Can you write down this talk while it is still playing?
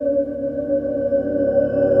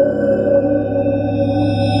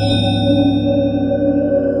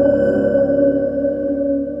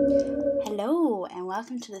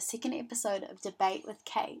second episode of Debate with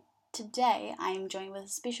Kate. Today I am joined with a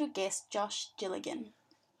special guest, Josh Gilligan.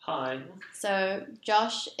 Hi. So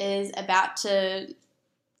Josh is about to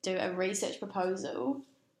do a research proposal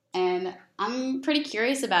and I'm pretty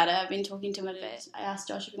curious about it. I've been talking to him a bit. I asked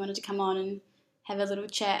Josh if he wanted to come on and have a little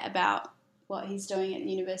chat about what he's doing at the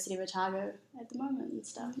University of Otago at the moment and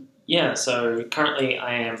stuff. Yeah, so currently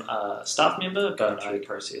I am a staff member going through the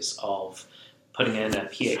process of putting in a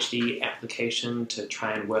PhD application to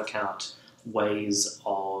try and work out ways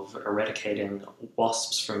of eradicating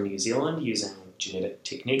wasps from New Zealand using genetic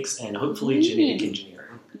techniques and hopefully genetic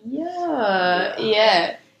engineering.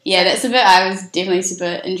 Yeah, that's a bit I was definitely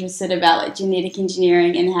super interested about, like genetic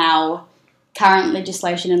engineering and how current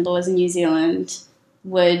legislation and laws in New Zealand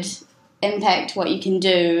would impact what you can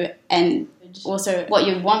do and also what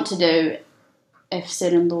you want to do if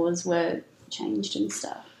certain laws were changed and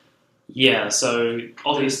stuff. Yeah, so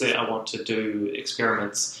obviously I want to do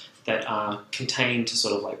experiments that are contained to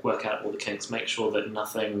sort of like work out all the kinks, make sure that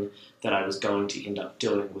nothing that I was going to end up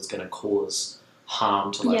doing was going to cause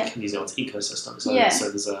harm to New Zealand's ecosystem. So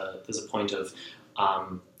there's a point of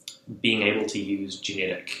being able to use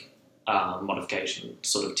genetic modification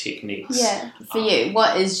sort of techniques. Yeah, for you,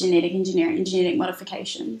 what is genetic engineering and genetic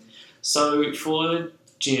modification? So for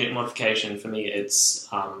genetic modification, for me, it's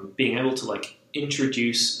being able to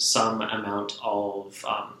introduce some amount of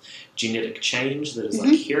genetic change that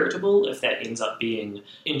is heritable. If that ends up being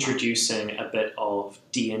introducing a bit of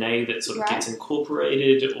DNA that sort of gets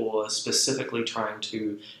incorporated, or specifically trying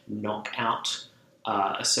to knock out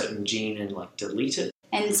a certain gene and delete it.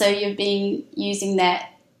 And so you've been using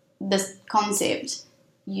this concept,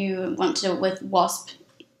 you want to do it with wasp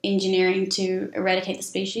engineering to eradicate the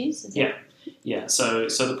species? Yeah. So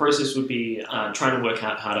the process would be trying to work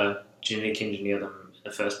out how to genetic engineer them in the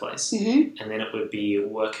first place, and then it would be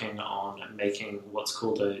working on making what's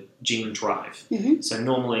called a gene drive. So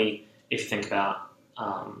normally, if you think about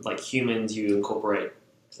humans, you incorporate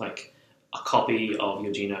a copy of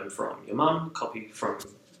your genome from your mum, a copy from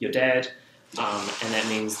your dad, and that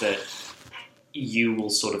means that you will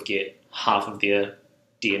sort of get half of their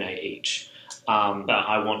DNA each. But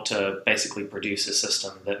I want to basically produce a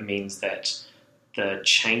system that means that the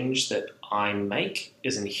change that I make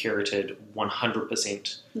is inherited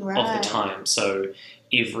 100% of the time. So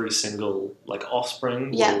every single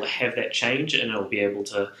offspring will have that change, and it'll be able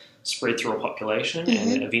to spread through a population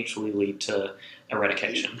and eventually lead to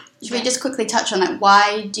eradication. Should we just quickly touch on that?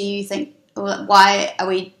 Why are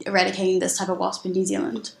we eradicating this type of wasp in New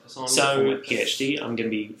Zealand? So for my PhD, I'm going to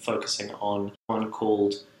be focusing on one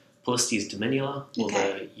called Polistes dominula, or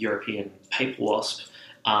the European paper wasp,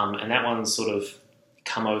 and that one's sort of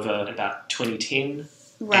come over about 2010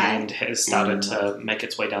 and has started to make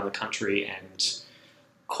its way down the country and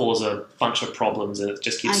cause a bunch of problems, and it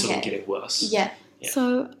just keeps sort of getting worse. Yeah.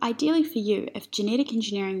 So ideally for you, if genetic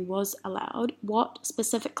engineering was allowed, what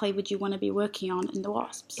specifically would you want to be working on in the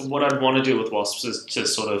wasps? What I'd want to do with wasps is to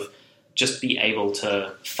sort of just be able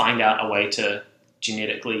to find out a way to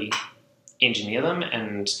genetically engineer them,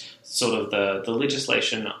 and sort of the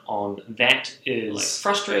legislation on that is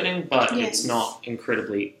frustrating, but it's not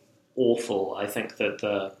incredibly awful. I think that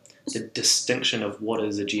the distinction of what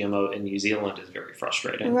is a GMO in New Zealand is very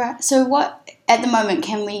frustrating. Right. So what, at the moment,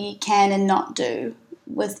 can and not do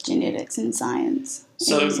with genetics and science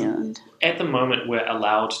in New Zealand? At the moment, we're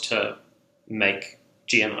allowed to make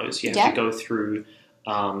GMOs. You have to go through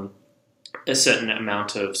a certain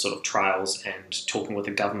amount of sort of trials and talking with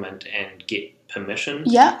the government and get permission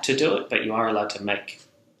to do it, but you are allowed to make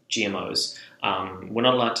GMOs. We're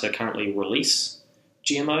not allowed to currently release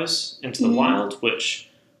GMOs into the wild, which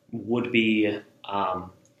would be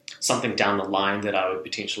something down the line that I would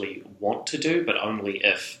potentially want to do, but only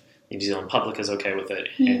if the New Zealand public is okay with it,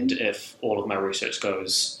 and if all of my research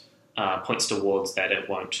points towards that it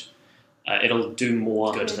won't, it'll do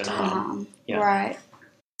more good than harm. Yeah. Right.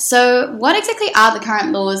 So what exactly are the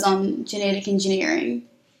current laws on genetic engineering,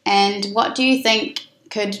 and what do you think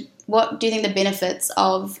the benefits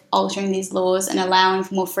of altering these laws and allowing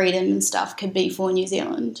for more freedom and stuff could be for New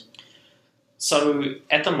Zealand? So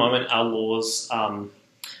at the moment, our laws are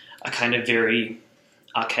kind of very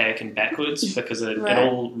archaic and backwards, because it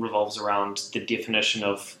all revolves around the definition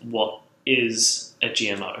of what is a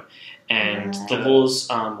GMO. And the laws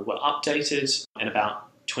were updated in about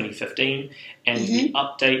 2015, and the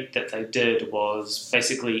update that they did was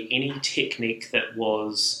basically any technique that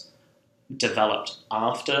was developed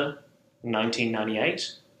after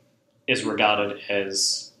 1998 is regarded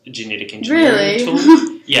as a genetic engineering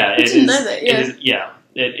tool. Yeah, it is. Know that,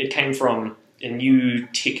 it came from a new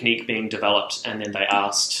technique being developed, and then they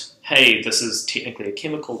asked hey, this is technically a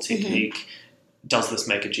chemical technique. Does this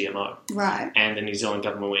make a GMO? Right. And the New Zealand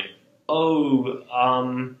government went,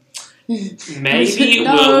 maybe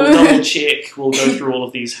No. we'll double check. We'll go through all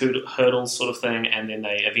of these hurdles, sort of thing, and then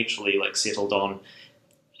they eventually settled on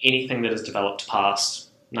anything that is developed past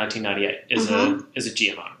 1998 is a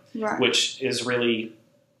GMO, Right. which is really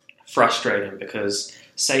frustrating because,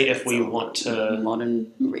 say, if we want to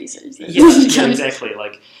modern research, yeah, exactly.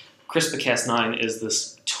 Like CRISPR-Cas9 is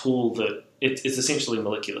this tool that it's essentially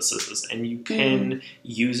molecular scissors, and you can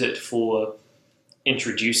use it for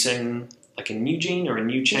introducing like a new gene or a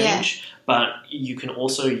new change, but you can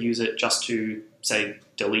also use it just to, say,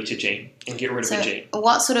 delete a gene and get rid of a gene.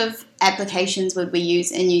 What sort of applications would we use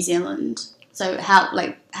in New Zealand? So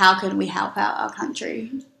how could we help out our country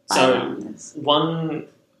by doing this? One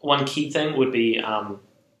key thing would be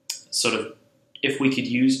sort of if we could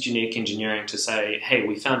use genetic engineering to say, hey,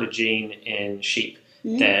 we found a gene in sheep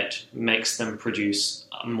that makes them produce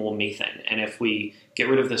more methane, and if we get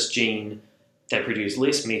rid of this gene, they produce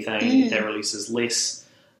less methane, that releases less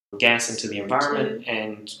gas into the environment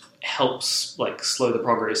and helps slow the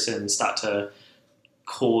progress and start to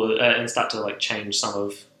change some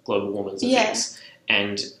of global warming's effects.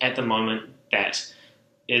 And at the moment, that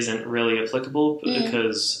isn't really applicable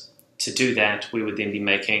because to do that, we would then be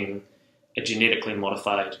making a genetically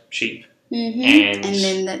modified sheep, and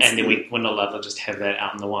then we wouldn't allowed to just have that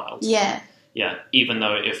out in the wild. Yeah. Even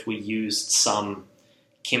though if we used some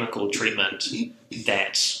chemical treatment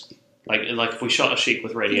that, like if we shot a sheep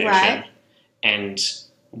with radiation and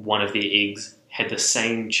one of the eggs had the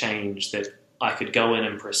same change that I could go in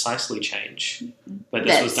and precisely change, but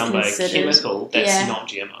this was done by a chemical that's not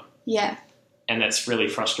GMO. Yeah. And that's really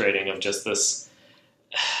frustrating of just this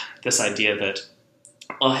idea that,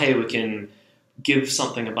 oh, hey, we can give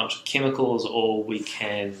something a bunch of chemicals or we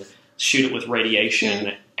can shoot it with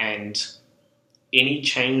radiation and any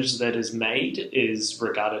change that is made is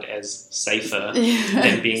regarded as safer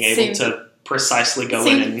than being able to precisely go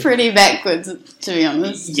in and... pretty backwards, to be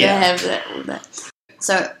honest, to have that.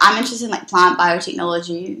 So I'm interested in plant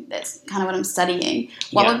biotechnology. That's kind of what I'm studying.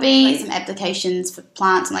 What would be some applications for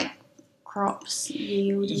plants and crops,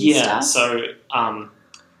 yield and stuff? So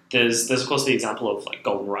there's of course the example of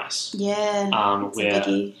golden rice. Yeah, where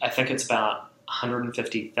I think it's about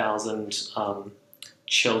 150,000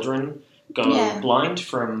 children go blind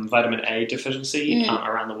from vitamin A deficiency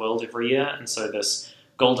around the world every year, and so this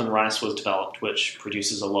golden rice was developed, which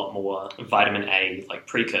produces a lot more vitamin A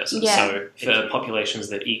precursors. So for populations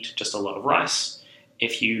that eat just a lot of rice,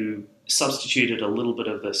 if you substituted a little bit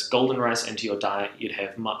of this golden rice into your diet, you'd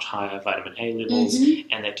have much higher vitamin A levels,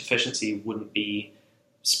 and that deficiency wouldn't be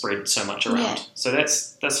spread so much around. So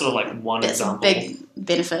that's sort of one example. That's a big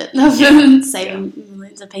benefit of saving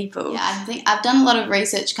millions of people. Yeah, I think I've done a lot of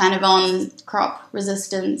research kind of on crop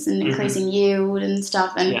resistance and increasing yield and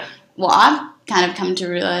stuff, and what I've kind of come to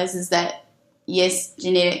realise is that, yes,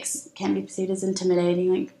 genetics can be perceived as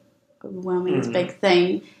intimidating, overwhelming, it's a big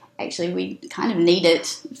thing. Actually, we kind of need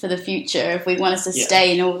it for the future if we want to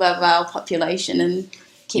sustain all of our population and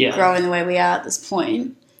keep growing the way we are at this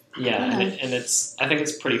point. And I think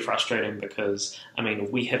it's pretty frustrating because,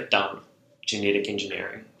 we have done genetic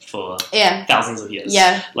engineering for thousands of years.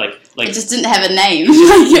 Yeah. It just didn't have a name.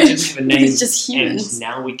 It didn't have a name. It's just humans. And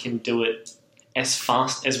now we can do it as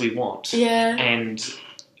fast as we want. Yeah. And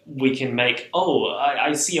we can make,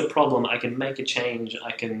 I see a problem, I can make a change,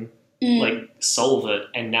 I can solve it,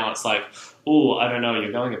 and now it's I don't know,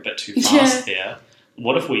 you're going a bit too fast there.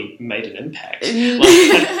 What if we made an impact?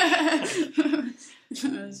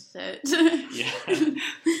 Oh, shit. Yeah.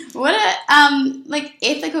 What are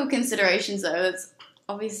ethical considerations though? It's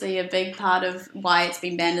obviously a big part of why it's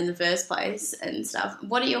been banned in the first place and stuff.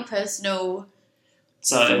 What are your personal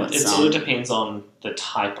thoughts? It sort of depends on the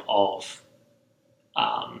type of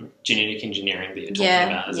genetic engineering that you're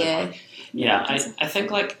talking about. I think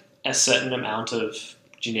a certain amount of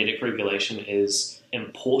genetic regulation is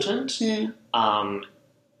important,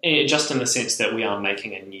 just in the sense that we are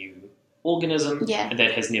making a new organism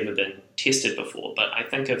that has never been tested before. But I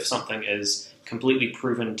think if something is completely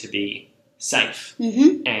proven to be safe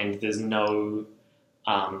and there's no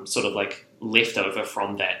sort of leftover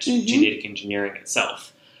from that genetic engineering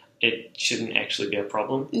itself, it shouldn't actually be a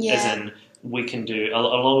problem. As in, we can do a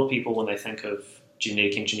lot of people when they think of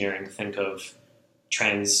genetic engineering think of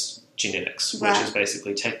transgenetics, which is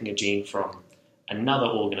basically taking a gene from another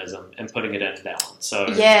organism and putting it in that one. So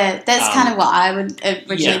that's kind of what I would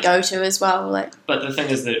originally go to as well. But the thing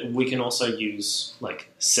is that we can also use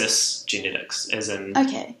cis genetics, as in,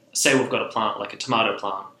 say we've got a plant like a tomato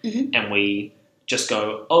plant, and we just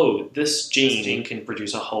go, oh, this gene can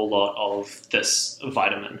produce a whole lot of this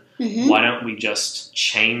vitamin. Why don't we just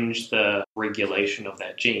change the regulation of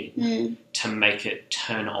that gene to make it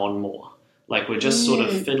turn on more? Like, we're just sort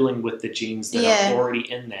of fiddling with the genes that are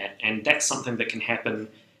already in that, and that's something that can happen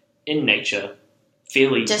in nature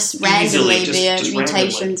fairly just randomly easily, via just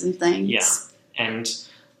mutations and things. Yeah, and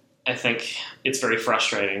I think it's very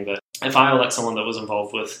frustrating that if I, like someone that was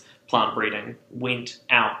involved with plant breeding, went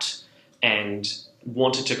out and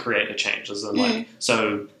wanted to create a change, as in like,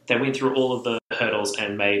 so they went through all of the hurdles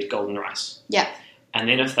and made golden rice. Yeah. And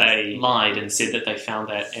then if they lied and said that they found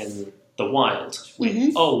that in the wild,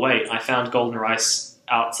 went, oh wait, I found golden rice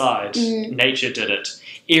outside, nature did it,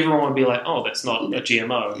 everyone would be like, oh, that's not a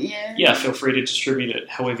GMO. Yeah, feel free to distribute it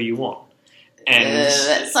however you want. And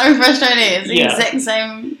that's so frustrating. It's the exact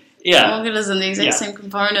same organism, the exact same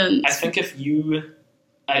components. I think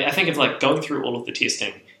if like going through all of the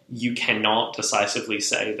testing, you cannot decisively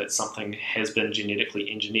say that something has been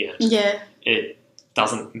genetically engineered. Yeah. It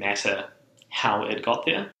doesn't matter how it got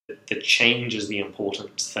there. The change is the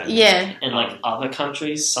important thing. Yeah. And like other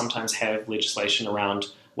countries sometimes have legislation around,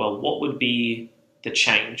 well, what would be the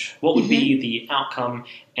change? What would be the outcome?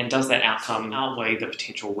 And does that outcome outweigh the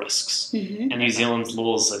potential risks? And New Zealand's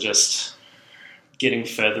laws are just getting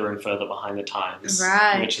further and further behind the times,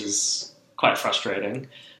 which is quite frustrating.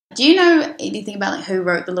 Do you know anything about like who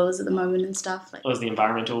wrote the laws at the moment and stuff? Like, it was the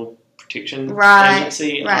Environmental Protection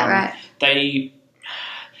Agency. Right.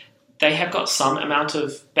 They have got some amount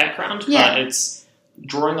of background, but it's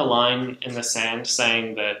drawing a line in the sand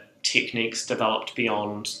saying that techniques developed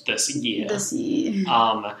beyond this year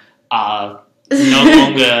are no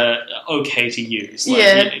longer okay to use.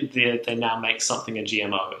 Like, they now make something a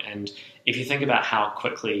GMO. And if you think about how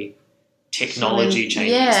quickly technology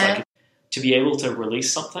changes, like, to be able to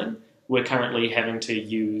release something, we're currently having to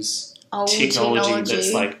use technology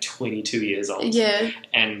that's like 22 years old. Yeah.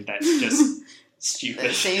 And that's just stupid.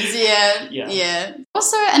 It seems, yeah.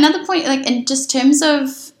 Also, another point, like, in just terms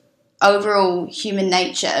of overall human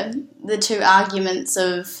nature, the two arguments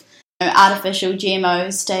of artificial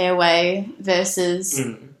GMOs stay away versus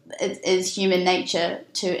it is human nature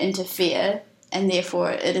to interfere and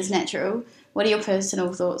therefore it is natural. What are your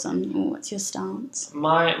personal thoughts on, what's your stance?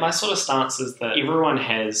 My sort of stance is that everyone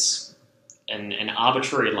has an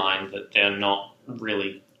arbitrary line that they're not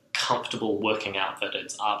really comfortable working out that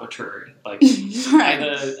it's arbitrary. Like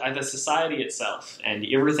either society itself and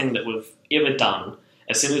everything that we've ever done,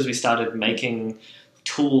 as soon as we started making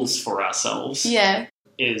tools for ourselves,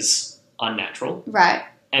 is unnatural. Right.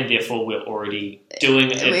 And therefore we're already doing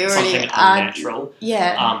something unnatural.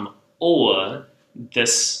 Or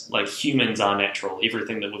this, like, humans are natural.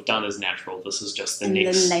 Everything that we've done is natural. This is just the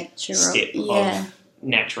next step of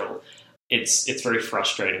natural. It's very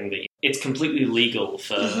frustrating that it's completely legal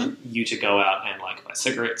for you to go out and, like, buy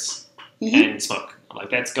cigarettes and smoke. Like,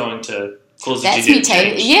 that's going to cause a genetic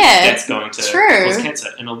change. That's going to cause cancer.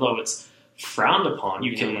 And although it's frowned upon,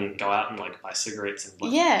 you can go out and, like, buy cigarettes and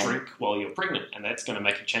drink while you're pregnant, and that's going to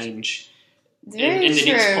make a change in the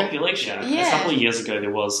next population. A couple of years ago,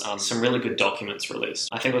 there was some really good documents released.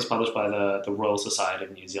 I think it was published by the Royal Society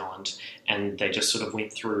of New Zealand, and they just sort of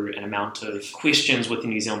went through an amount of questions with the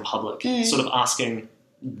New Zealand public, sort of asking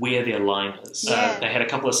where their line is. They had a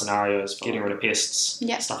couple of scenarios for getting rid of pests,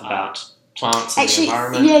 stuff about plants and the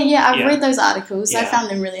environment. I've read those articles. I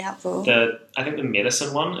found them really helpful. I think the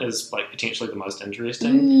medicine one is, like, potentially the most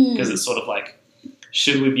interesting, because it's sort of like,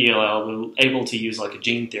 should we be able to use, like, a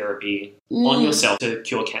gene therapy on yourself to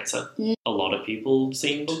cure cancer? A lot of people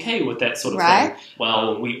seem okay with that sort of thing.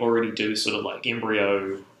 Well, we already do sort of like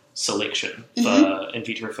embryo selection for in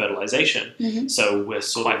vitro fertilization. So we're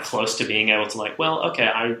sort of, like, close to being able to, like, well, okay,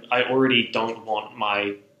 I already don't want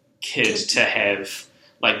my kid to have,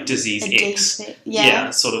 like, disease X.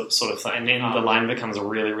 Sort of thing. And then the line becomes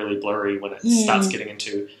really, really blurry when it starts getting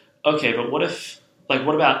into, okay, but what if, like,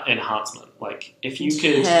 what about enhancement? Like, if you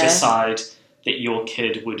could decide that your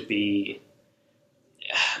kid would be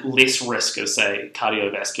less risk of, say,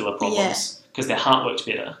 cardiovascular problems because their heart worked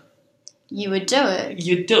better, you would do it.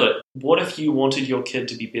 You'd do it. What if you wanted your kid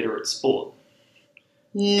to be better at sport?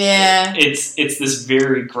 Yeah. It's this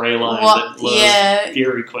very grey line that blurs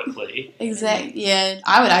very quickly. Exactly,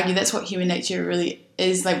 I would argue that's what human nature really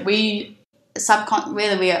is. Like, we,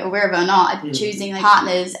 whether we are aware of it or not, are choosing, like,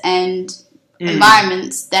 partners and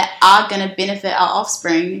environments that are going to benefit our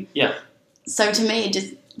offspring. Yeah. So to me, it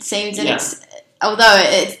just seems that it's, although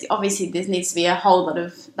it's obviously there needs to be a whole lot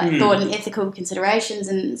of, like, thought and ethical considerations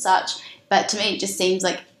and such, but to me it just seems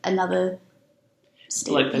like another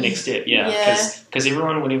step. Like the next step, because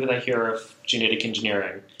everyone, whenever they hear of genetic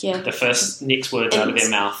engineering, the first next words out of their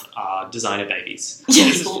mouth are designer babies.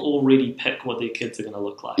 People already pick what their kids are going to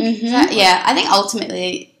look like. Yeah, I think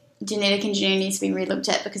ultimately genetic engineering needs to be re-looked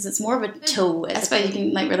at because it's more of a tool. I suppose you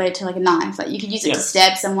can like relate it to like a knife. Like you could use it to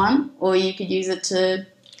stab someone, or you could use it to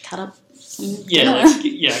cut up some cut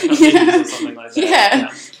babies or something like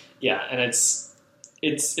that. Yeah, and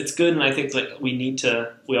it's good, and I think like we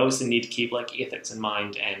obviously need to keep like ethics in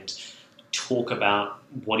mind and talk about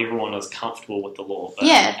what everyone is comfortable with the law. But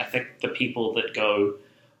I think the people that go,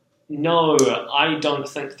 no, I don't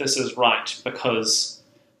think this is right because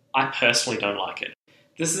I personally don't like it.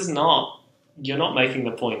 This is not, you're not making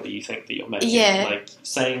the point that you think that you're making. Yeah. Like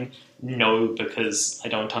saying no because I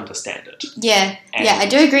don't understand it. Yeah. I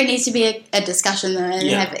do agree it needs to be a discussion though, and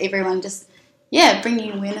have everyone just,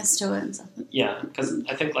 bringing awareness to it and stuff. Yeah, because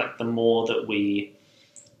I think like the more that we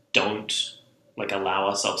don't like allow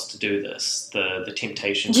ourselves to do this, the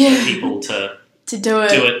temptation for people to do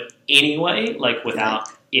it anyway, like without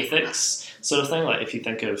ethics sort of thing. Like if you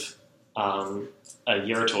think of a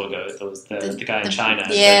year or two ago, there was the guy in China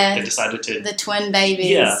that decided to... The twin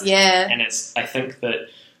babies, And I think that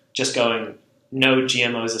just going, no,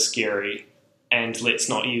 GMOs are scary, and let's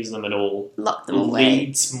not use them at all, lock them away.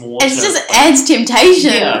 Leads more it just adds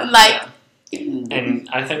temptation. And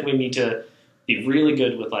I think we need to be really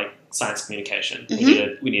good with like science communication.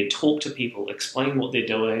 We need to talk to people, explain what they're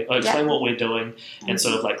doing, or explain what we're doing, and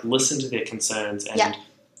sort of like listen to their concerns and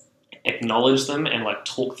acknowledge them and like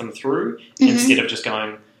talk them through instead of just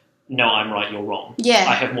going, no, I'm right, you're wrong.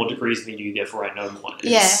 I have more degrees than you, therefore I know more.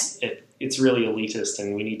 It's really elitist,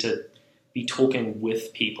 and we need to be talking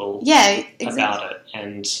with people about it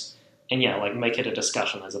and like make it a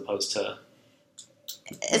discussion as opposed to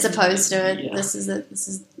this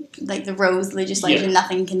is like the rules, legislation,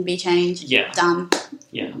 nothing can be changed. Done.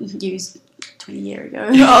 Used 20 years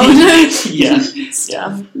ago.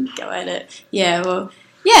 Stuff. Go at it.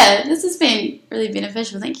 This has been really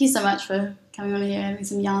beneficial. Thank you so much for coming on here and having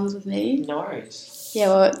some yarns with me. No worries.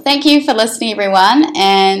 Thank you for listening, everyone,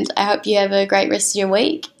 and I hope you have a great rest of your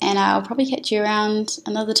week, and I'll probably catch you around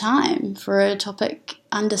another time for a topic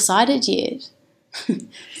undecided yet.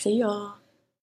 See ya.